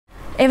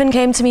Evan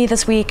came to me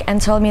this week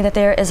and told me that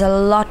there is a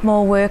lot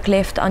more work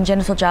left on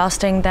genital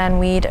jousting than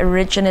we'd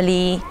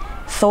originally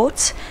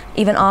thought,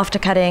 even after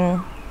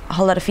cutting a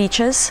whole lot of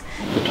features.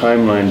 The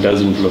timeline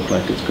doesn't look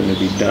like it's going to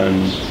be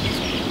done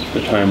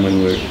the time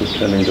when we're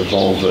telling the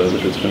vulva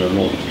that it's going to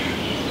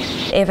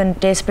launch. Evan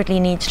desperately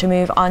needs to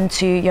move on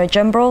to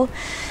Yojimbril,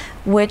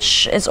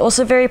 which is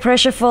also very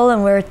pressureful,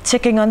 and we're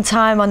ticking on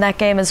time on that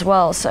game as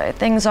well. So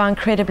things are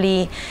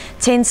incredibly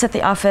tense at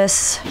the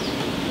office.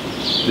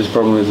 This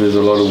problem is there's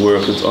a lot of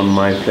work that's on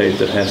my plate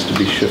that has to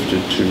be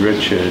shifted to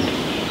Richard.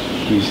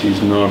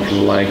 He's not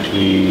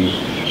likely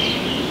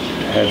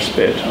to have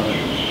spare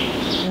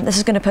time. This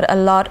is going to put a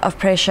lot of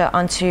pressure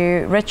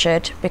onto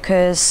Richard,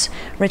 because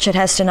Richard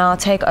has to now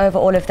take over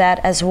all of that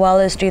as well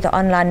as do the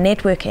online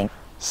networking.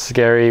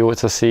 Scary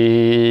to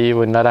see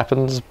when that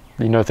happens.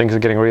 You know, things are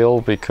getting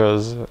real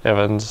because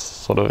Evan's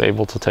sort of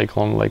able to take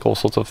on like all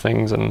sorts of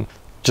things and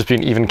just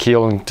being even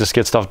keel and just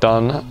get stuff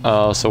done.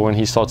 So when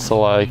he starts to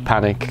like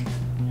panic,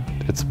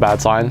 it's a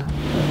bad sign.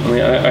 I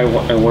mean,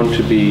 I want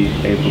to be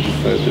able to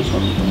focus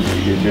on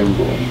your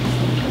Yojimbril.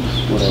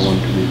 That's what I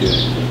want to be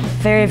doing.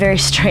 Very, very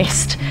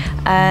stressed,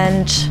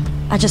 and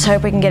I just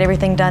hope we can get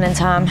everything done in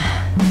time.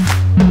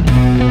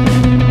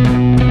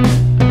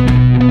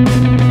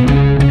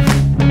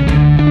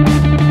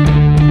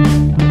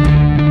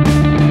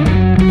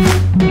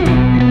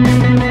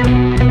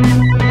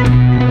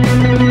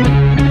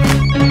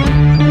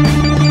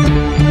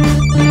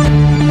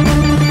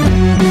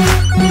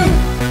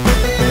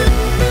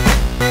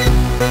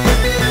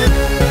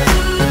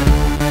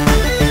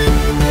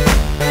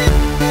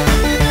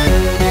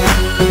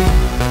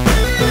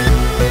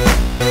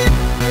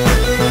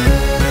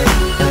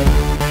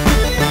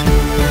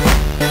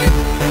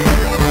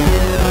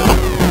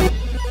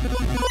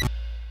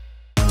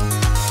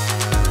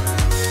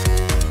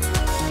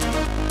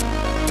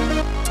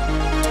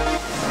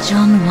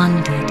 John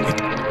wondered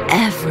at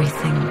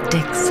everything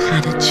Dix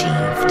had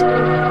achieved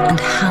and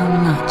how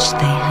much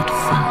they had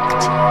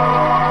fucked.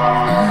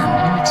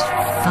 And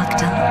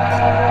fucked up.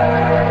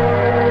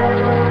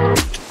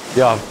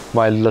 Yeah,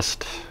 my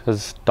list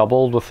has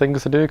doubled with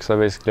things to do because I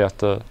basically have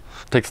to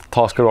take the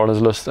task on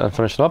his list and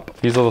finish it up.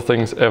 These are the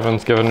things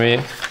Evan's given me.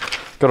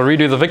 Got to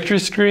redo the victory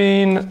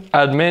screen,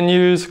 add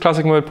menus,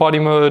 classic mode, party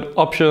mode,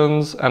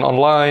 options, and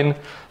online.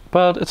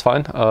 But it's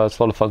fine, it's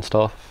a lot of fun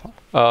stuff.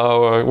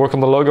 Work on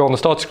the logo on the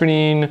start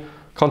screen,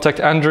 contact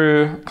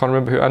Andrew, can't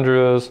remember who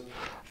Andrew is.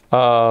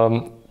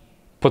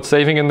 Put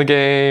saving in the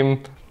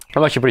game.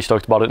 I'm actually pretty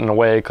stoked about it in a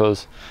way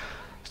because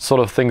it's sort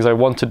of things I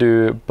want to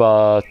do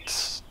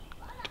but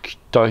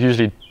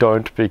usually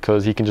don't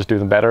because he can just do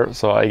them better,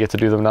 so I get to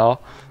do them now.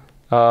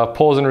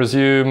 Pause and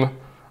resume,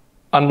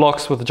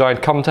 unlocks with the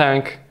giant cum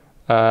tank,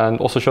 and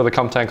also show the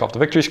cum tank off the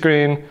victory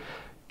screen.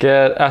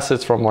 Get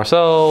assets from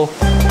Marcel.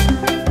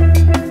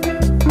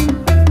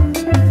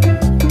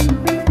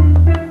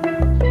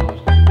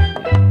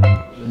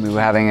 We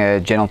were having a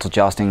genital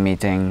jousting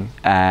meeting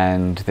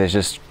and there's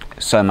just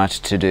so much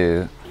to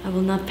do. I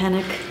will not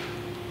panic.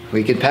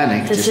 We could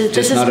panic, This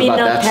is not me about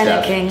not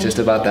that panicking. stuff. Just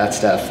about that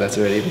stuff that's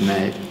already been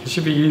made. You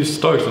should be you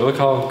stoked. Look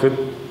how good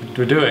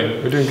we're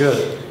doing. We're doing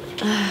good.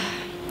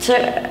 So,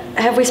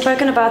 have we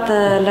spoken about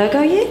the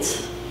logo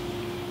yet?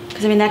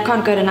 Because I mean, that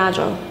can't go to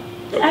Nigel.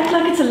 Act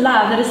like it's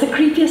alive. That is the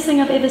creepiest thing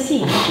I've ever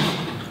seen.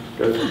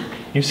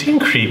 You've seen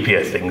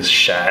creepier things,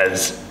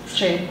 Shaz. It's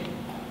true.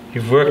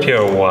 You've worked here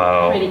a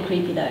while. Pretty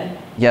creepy though.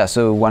 Yeah,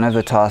 so one of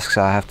the tasks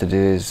I have to do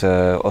is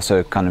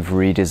also kind of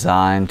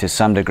redesign, to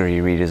some degree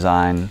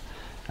redesign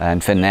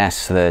and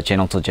finesse the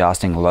genital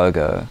jousting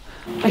logo.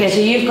 Okay, so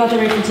you've got the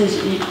references.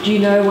 Do you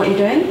know what you're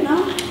doing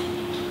now?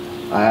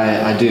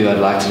 I do. I'd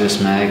like to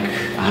just make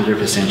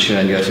 100% sure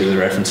and go through the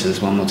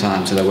references one more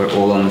time so that we're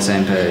all on the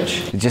same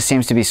page. It just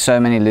seems to be so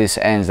many loose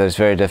ends that it's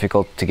very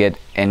difficult to get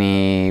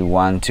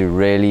anyone to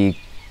really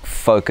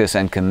focus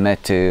and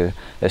commit to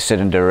a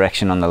certain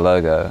direction on the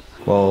logo.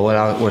 Well,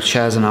 what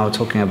Shaz and I were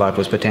talking about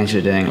was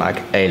potentially doing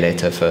like a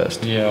letter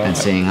first and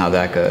seeing how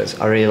that goes.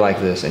 I really like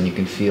this, and you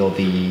can feel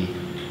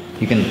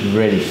you can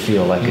really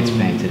feel like it's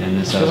painted in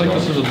this. I feel like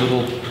this is a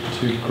little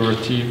too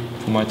gritty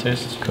for my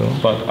taste. Cool.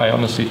 But I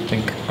honestly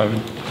think I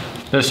would.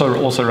 They're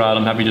also rad.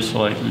 I'm happy just to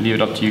like leave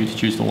it up to you to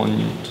choose the one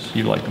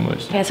you like the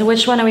most. Okay, so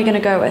which one are we going to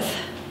go with?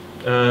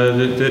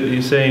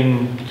 You're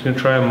saying you're going to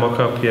try and mock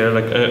up here,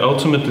 like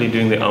ultimately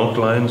doing the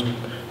outlines,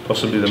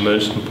 possibly the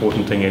most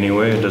important thing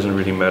anyway. It doesn't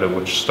really matter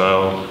which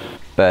style.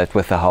 But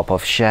with the help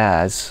of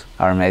Shaz,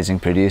 our amazing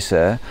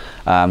producer,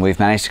 we've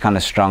managed to kind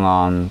of strong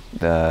on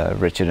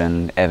Richard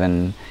and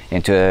Evan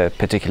into a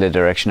particular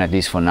direction, at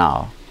least for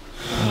now.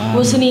 We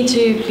also need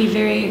to be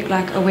very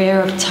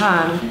aware of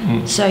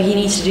time. So he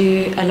needs to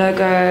do a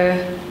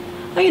logo,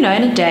 in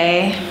a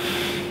day.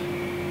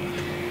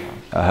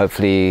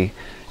 Hopefully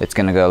it's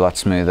going to go a lot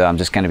smoother. I'm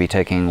just going to be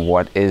taking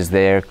what is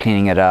there,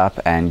 cleaning it up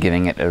and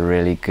giving it a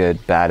really good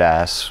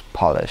badass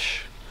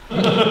polish.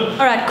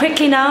 All right,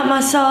 quickly now,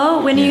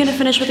 Marcel, when are you going to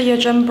finish with your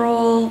gym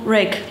brawl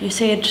rig? You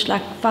said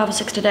like 5 or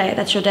 6 today.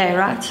 That's your day,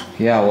 right?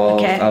 Yeah, well,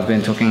 Okay. I've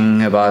been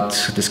talking about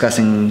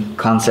discussing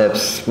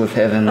concepts with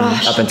Evan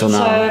up until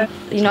now. So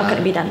you're not going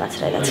to be done by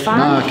today. That's fine.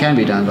 No, it can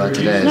be done by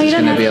today. No, you It's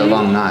don't going to have be a to.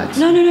 long night.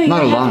 No, you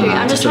Not a don't long have to.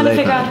 night. I'm just a trying to late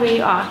figure night. out where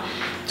you are.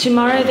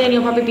 Tomorrow, then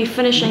you'll probably be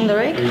finishing the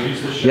rig.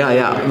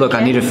 Yeah. Look,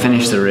 I need to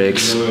finish the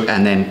rigs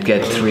and then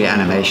get 3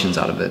 animations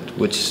out of it,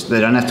 which they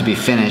don't have to be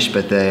finished,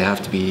 but they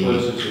have to be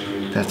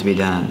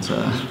done. So,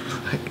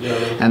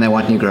 and they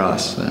want new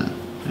grass. So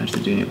I have to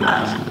do new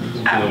grass.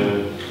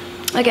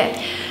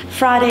 Okay.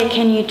 Friday,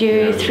 can you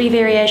do 3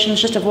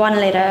 variations just of 1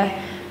 letter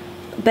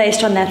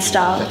based on that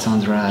style? That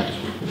sounds rad.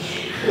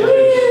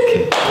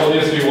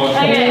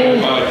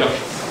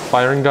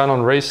 Firing gun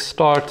on race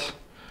start.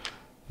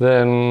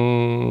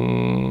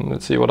 Then,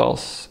 let's see what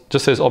else.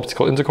 Just says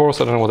optical intercourse,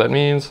 I don't know what that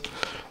means.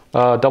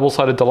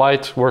 Double-sided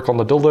delight, work on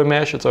the dildo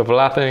mesh, it's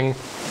overlapping.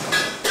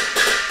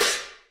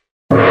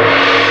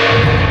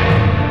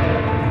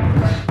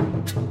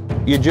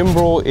 Your Gym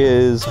Brawl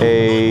is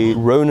a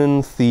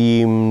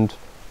Ronin-themed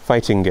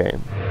fighting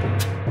game.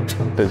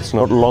 It's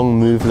not long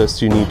move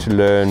lists you need to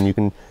learn. You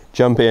can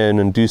jump in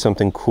and do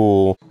something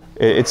cool.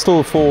 It's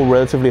still for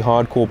relatively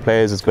hardcore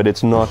players, but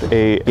it's not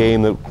a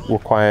game that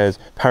requires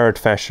parrot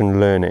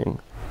fashion learning.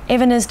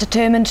 Evan is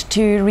determined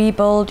to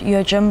rebuild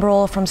your gym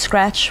brawl from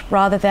scratch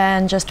rather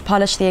than just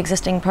polish the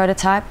existing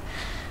prototype,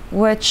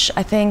 which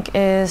I think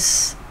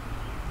is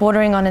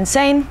bordering on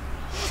insane.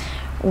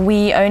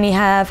 We only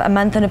have a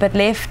month and a bit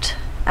left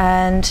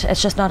and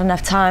it's just not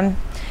enough time.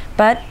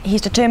 But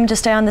he's determined to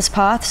stay on this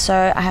path,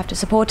 so I have to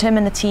support him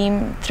and the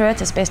team through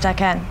it as best I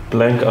can.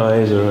 Blank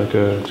eyes are like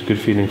it's a good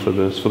feeling for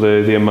this, for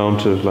the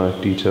amount of like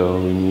detail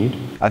we need.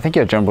 I think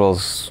your Gym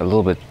Brawl's a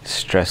little bit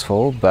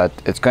stressful, but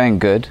it's going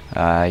good.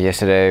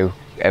 Yesterday,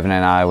 Evan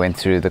and I went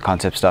through the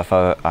concept stuff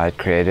I had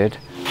created.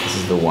 This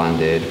is the one,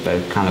 dude,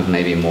 but kind of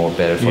maybe more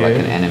better for like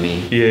an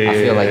enemy. I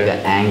feel like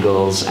the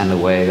angles and the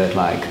way that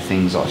like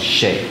things are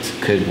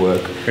shaped could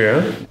work.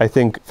 Yeah. I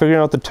think figuring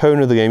out the tone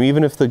of the game,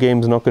 even if the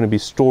game's not going to be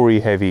story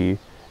heavy,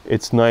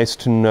 it's nice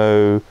to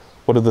know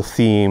what are the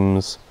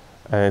themes,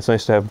 and it's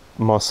nice to have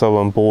Marcel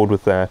on board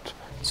with that.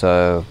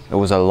 So it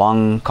was a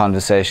long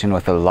conversation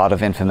with a lot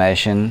of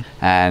information,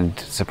 and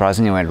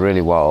surprisingly went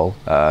really well.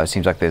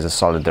 Seems like there's a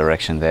solid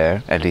direction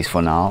there, at least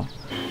for now.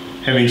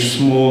 Having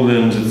small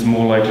limbs, it's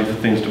more likely for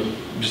things to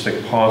just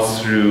like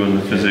pass through on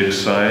the physics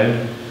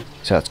side.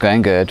 So it's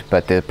going good,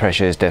 but the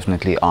pressure is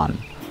definitely on.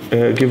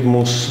 Give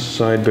more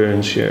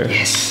sideburns here.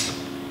 Yes.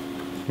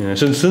 Yeah.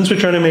 So since we're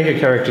trying to make a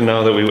character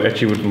now that we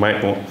actually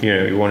might want,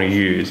 we want to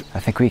use. I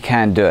think we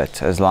can do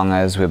it as long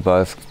as we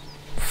both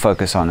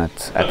focus on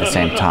it at the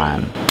same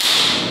time.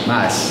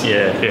 Nice.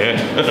 Yeah.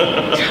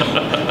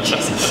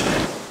 Jesus.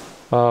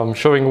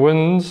 Showing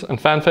wins and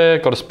fanfare,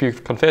 got to spew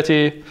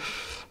confetti.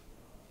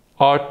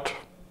 Art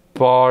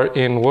bar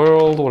in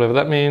world, whatever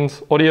that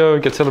means. Audio,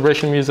 get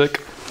celebration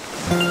music.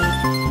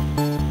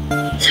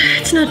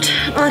 It's not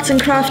arts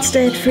and crafts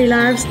day at Free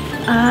Lives.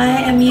 I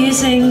am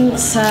using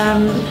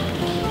some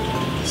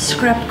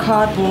scrap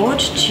cardboard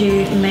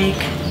to make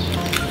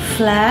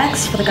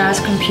flags for the guys'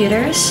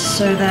 computers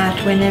so that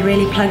when they're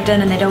really plugged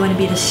in and they don't want to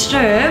be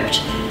disturbed,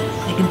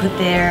 they can put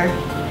their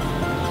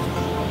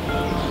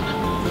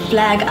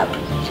flag up,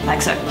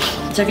 like so.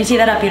 So if you see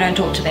that up, you don't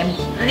talk to them.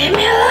 Leave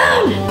me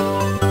alone!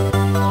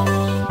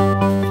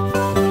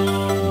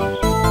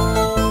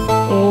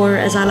 Or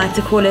as I like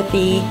to call it,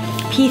 the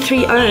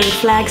P3O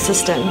flag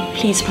system.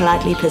 Please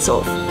politely piss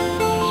off.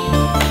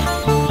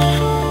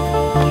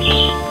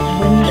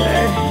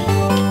 Window.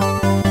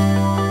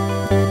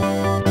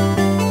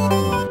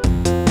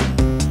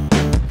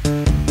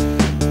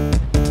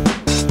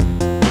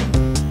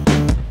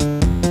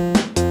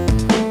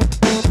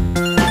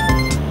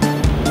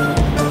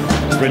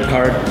 Red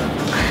card.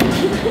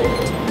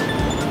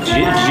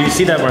 Did you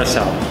see that,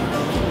 Marcel?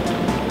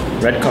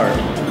 Red card.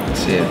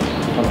 See it.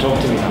 Come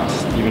talk to me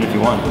now, even if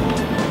you want.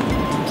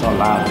 It's not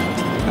loud.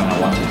 And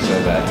I want it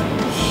so bad.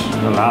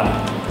 Not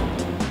loud.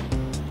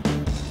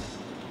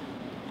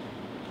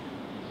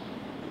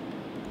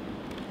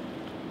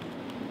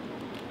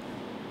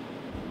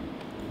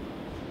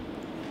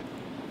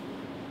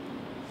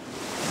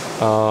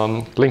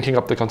 Linking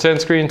up the consent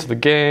screen to the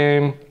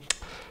game.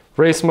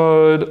 Race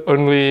mode,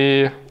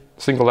 only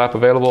single app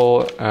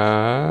available.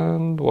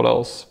 And what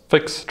else?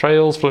 Fix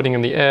trails floating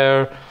in the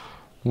air.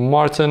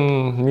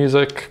 Martin,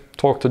 music,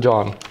 talk to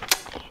John.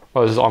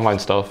 Oh, this is online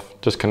stuff.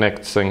 Just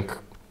connect, sync,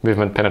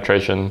 movement,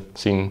 penetration,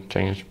 scene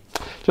change.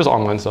 Just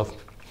online stuff.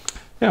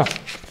 Yeah.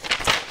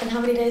 And how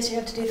many days do you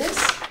have to do this?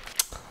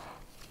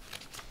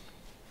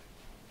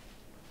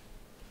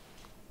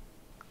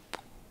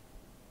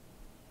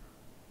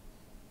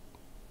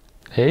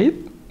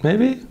 Eight,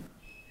 maybe?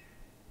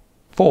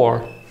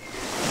 4.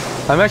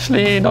 I'm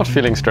actually not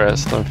feeling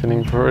stressed. I'm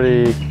feeling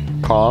pretty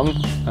calm.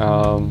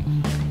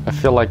 I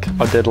feel like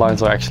our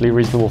deadlines are actually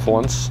reasonable for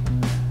once.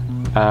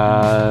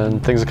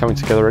 And things are coming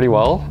together really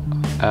well.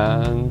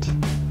 And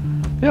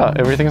yeah,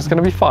 everything is going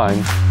to be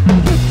fine.